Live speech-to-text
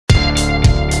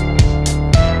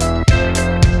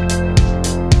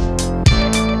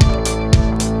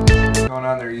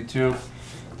YouTube.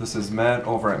 This is Matt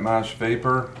over at Mosh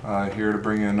Vapor, here to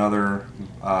bring you another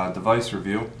device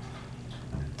review.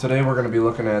 Today we're going to be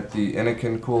looking at the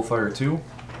Innokin Coolfire 2.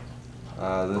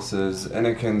 This is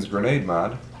Innokin's grenade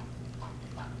mod.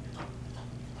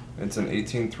 It's an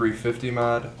 18350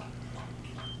 mod.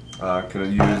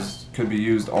 Could be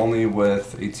used only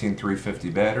with 18350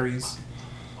 batteries.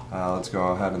 Let's go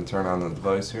ahead and turn on the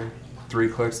device here. 3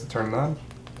 clicks to turn it on.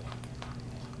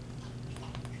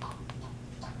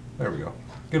 There we go.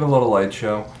 Get a little light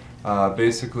show.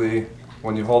 Basically,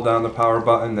 when you hold down the power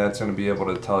button, that's going to be able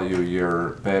to tell you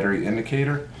your battery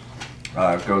indicator.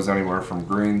 It goes anywhere from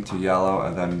green to yellow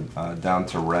and then down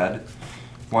to red.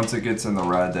 Once it gets in the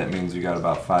red, that means you got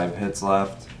about 5 hits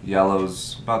left.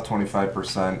 Yellow's about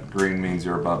 25%, green means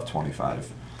you're above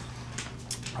 25.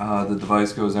 The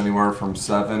device goes anywhere from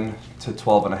 7 to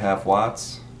 12.5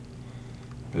 watts.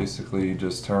 Basically, you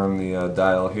just turn the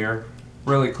dial here.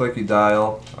 Really clicky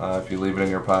dial. If you leave it in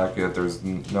your pocket, there's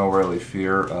no really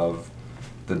fear of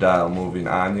the dial moving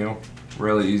on you.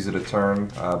 Really easy to turn,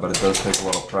 but it does take a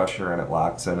little pressure and it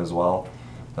locks in as well.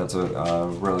 That's a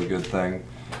really good thing.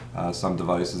 Some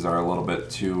devices are a little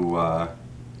bit too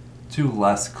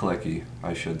less clicky,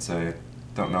 I should say.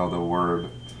 Don't know the word.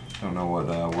 Don't know what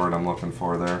word I'm looking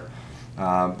for there.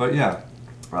 But yeah,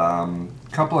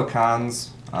 couple of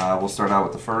cons. We'll start out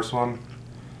with the first one.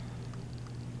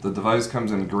 The device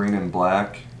comes in green and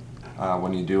black.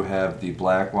 When you do have the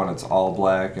black one, it's all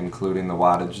black, including the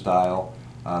wattage dial.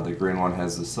 The green one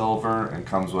has the silver and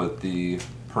comes with the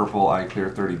purple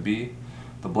iClear 30B.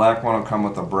 The black one will come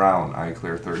with the brown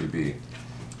iClear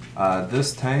 30B.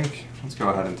 This tank, let's go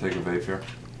ahead and take a vape here.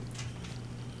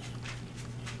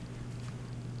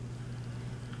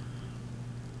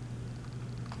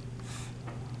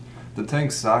 The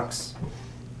tank sucks.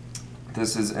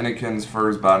 This is Innokin's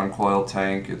first bottom coil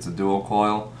tank. It's a dual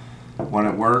coil. When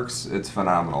it works, it's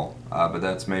phenomenal, but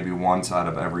that's maybe once out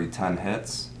of every 10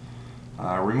 hits.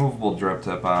 Removable drip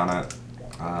tip on it.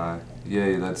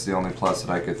 Yay, that's the only plus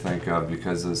that I could think of,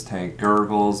 because this tank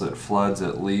gurgles, it floods,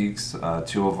 it leaks.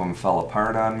 2 of them fell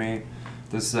apart on me.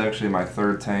 This is actually my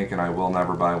 3rd tank and I will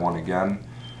never buy one again.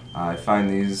 I find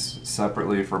these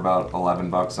separately for about 11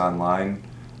 bucks online.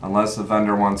 Unless the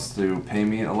vendor wants to pay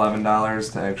me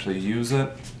 $11 to actually use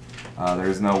it,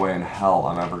 there's no way in hell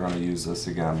I'm ever going to use this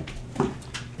again.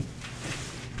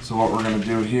 So what we're going to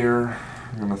do here,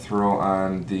 we're going to throw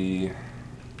on the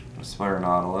Aspire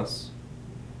Nautilus.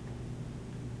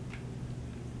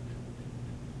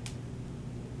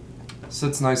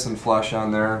 Sits nice and flush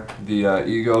on there. The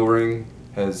Ego ring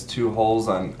has 2 holes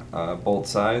on both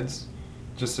sides,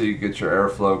 just so you get your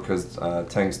airflow, because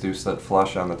tanks do sit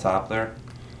flush on the top there.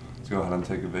 Let's go ahead and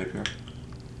take a vape here.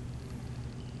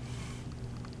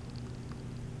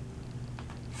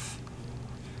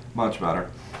 Much better.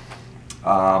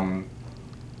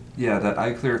 Yeah, that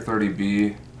iClear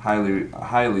 30B,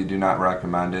 highly do not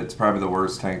recommend it. It's probably the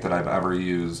worst tank that I've ever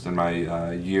used in my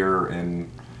year and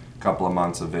couple of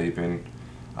months of vaping.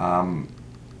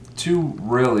 2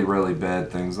 really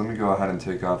bad things. Let me go ahead and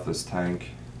take off this tank.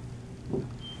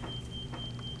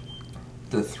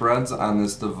 The threads on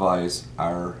this device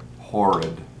are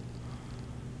horrid.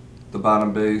 The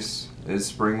bottom base is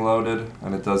spring loaded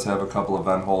and it does have a couple of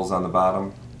vent holes on the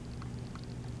bottom.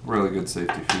 Really good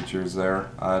safety features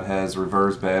there. It has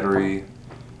reverse battery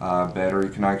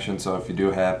connection, so if you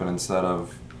do happen, instead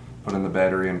of putting the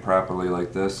battery in properly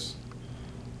like this,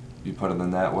 you put it in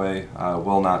that way,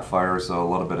 will not fire, so a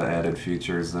little bit of added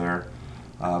features there.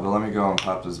 But let me go and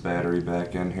pop this battery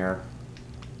back in here.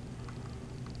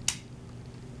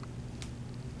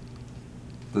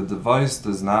 The device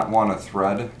does not want to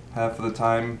thread half of the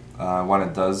time. When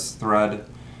it does thread,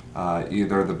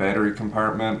 either the battery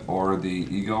compartment or the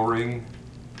Ego ring,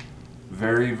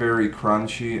 very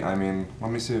crunchy. I mean,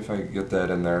 let me see if I can get that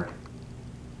in there.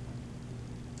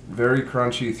 Very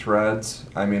crunchy threads.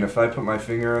 I mean, if I put my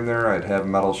finger in there, I'd have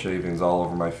metal shavings all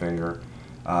over my finger.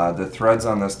 The threads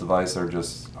on this device are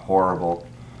just horrible.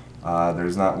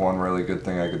 There's not one really good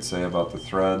thing I could say about the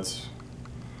threads.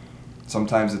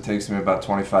 Sometimes it takes me about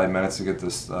 25 minutes to get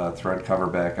this thread cover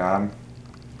back on.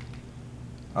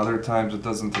 Other times it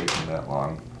doesn't take me that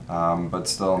long. But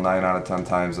still, 9 out of 10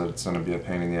 times it's going to be a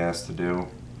pain in the ass to do.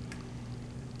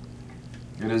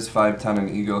 It is 510 and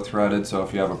Ego threaded, so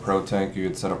if you have a Pro tank, you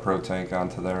could set a Pro tank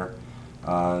onto there.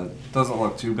 Doesn't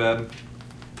look too bad.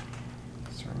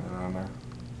 Let's turn it on there.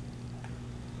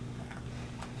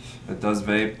 It does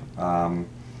vape.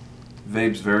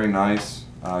 Vape's very nice.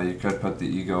 You could put the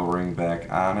Ego ring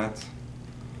back on it,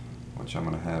 which I'm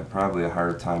going to have probably a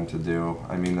hard time to do.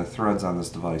 I mean, the threads on this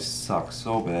device suck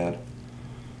so bad.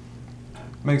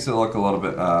 Makes it look a little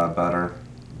bit better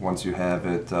once you have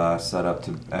it set up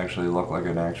to actually look like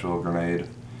an actual grenade,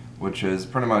 which is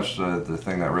pretty much the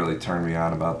thing that really turned me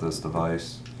on about this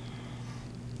device.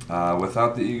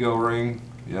 Without the ego ring,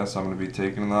 yes, I'm going to be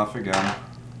taking it off again.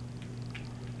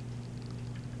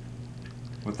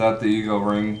 Without the ego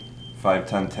ring,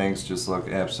 510 tanks just look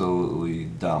absolutely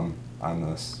dumb on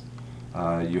this.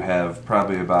 You have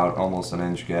probably about almost an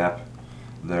inch gap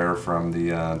there from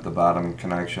the bottom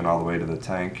connection all the way to the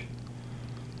tank.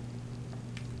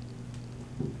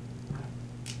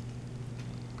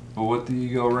 But with the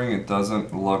ego ring, it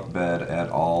doesn't look bad at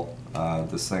all.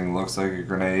 This thing looks like a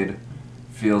grenade,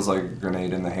 feels like a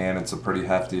grenade in the hand. It's a pretty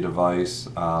hefty device,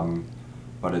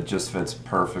 but it just fits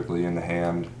perfectly in the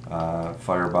hand.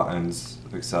 Fire buttons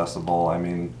accessible. I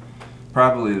mean,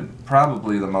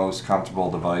 probably the most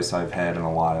comfortable device I've had in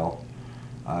a while.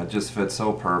 It just fits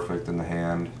so perfect in the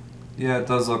hand. Yeah, it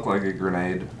does look like a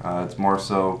grenade. It's more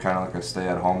so kind of like a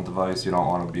stay-at-home device. You don't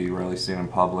want to be really seen in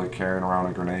public carrying around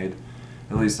a grenade.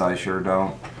 At least I sure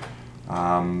don't.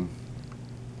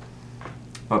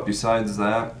 But besides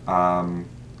that,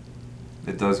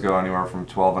 it does go anywhere from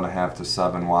 12.5 to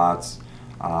 7 watts.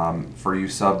 For you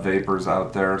sub-vapors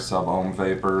out there, sub-ohm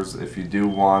vapors, if you do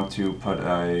want to put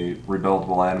a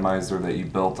rebuildable atomizer that you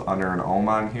built under an ohm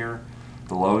on here,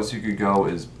 the lowest you could go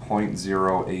is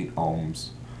 0.08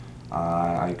 ohms.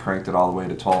 I cranked it all the way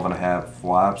to 12.5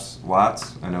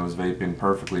 watts, and it was vaping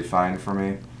perfectly fine for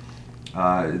me.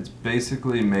 It's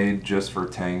basically made just for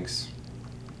tanks.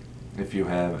 If you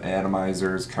have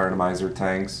atomizers, cartomizer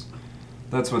tanks,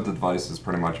 that's what the device is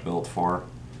pretty much built for.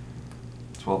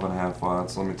 12.5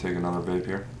 watts. Let me take another vape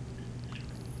here.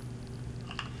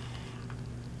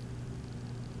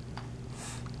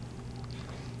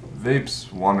 Vapes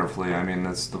wonderfully. I mean,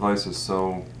 this device is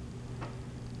so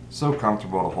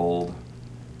comfortable to hold.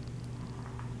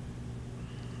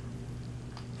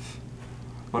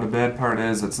 But a bad part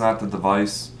is it's not the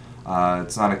device.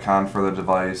 It's not a con for the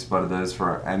device, but it is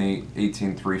for any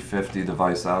 18350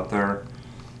 device out there.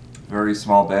 Very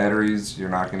small batteries. You're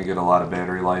not going to get a lot of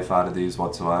battery life out of these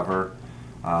whatsoever.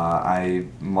 I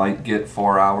might get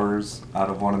 4 hours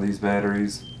out of one of these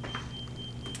batteries.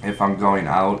 If I'm going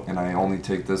out and I only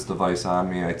take this device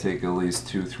on me, I take at least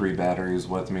 2-3 batteries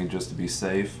with me just to be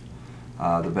safe.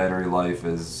 The battery life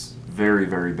is very,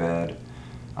 very bad.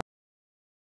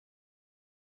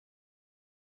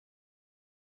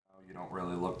 You don't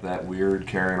really look that weird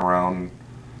carrying around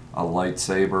a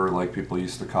lightsaber like people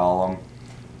used to call them.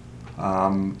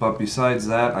 But besides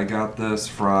that, I got this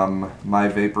from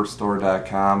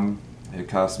myvaporstore.com. It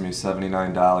cost me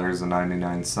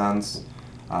 $79.99.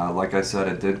 Like I said,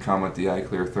 it did come with the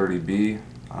iClear 30B.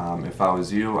 If I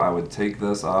was you, I would take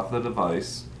this off the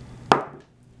device,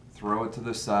 throw it to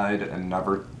the side, and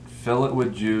never fill it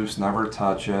with juice, never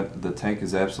touch it. The tank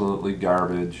is absolutely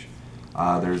garbage.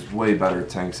 There's way better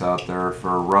tanks out there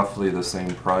for roughly the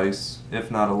same price,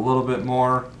 if not a little bit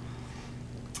more.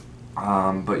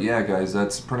 But yeah, guys,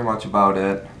 that's pretty much about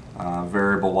it.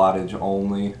 Variable wattage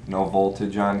only, no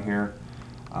voltage on here.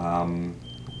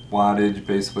 Wattage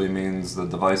basically means the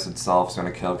device itself is going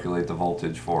to calculate the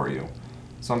voltage for you.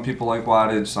 Some people like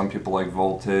wattage, some people like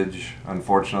voltage.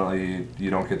 Unfortunately, you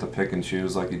don't get to pick and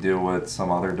choose like you do with some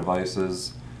other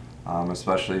devices,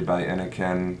 especially by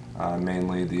Innokin,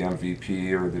 mainly the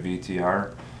MVP or the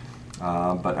VTR.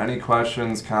 But any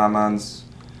questions, comments,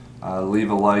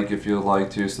 leave a like if you'd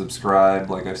like to, subscribe.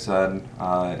 Like I said,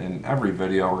 in every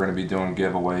video we're going to be doing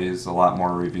giveaways, a lot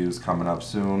more reviews coming up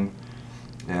soon.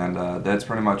 And that's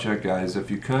pretty much it, guys.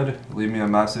 If you could, leave me a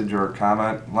message or a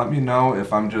comment. Let me know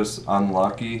if I'm just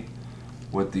unlucky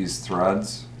with these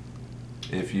threads.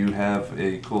 If you have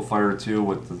a cool fire too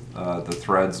with the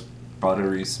threads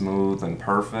buttery smooth and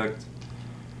perfect,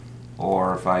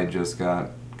 or if I just got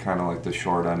kind of like the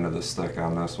short end of the stick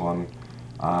on this one.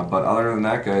 But other than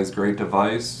that, guys, great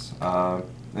device.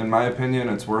 In my opinion,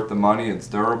 it's worth the money. It's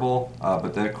durable,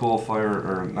 but that cool fire,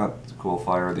 or not cool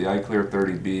fire, the iClear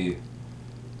 30B,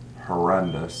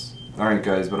 horrendous. Alright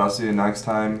guys, but I'll see you next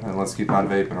time, and let's keep on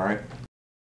vaping, alright?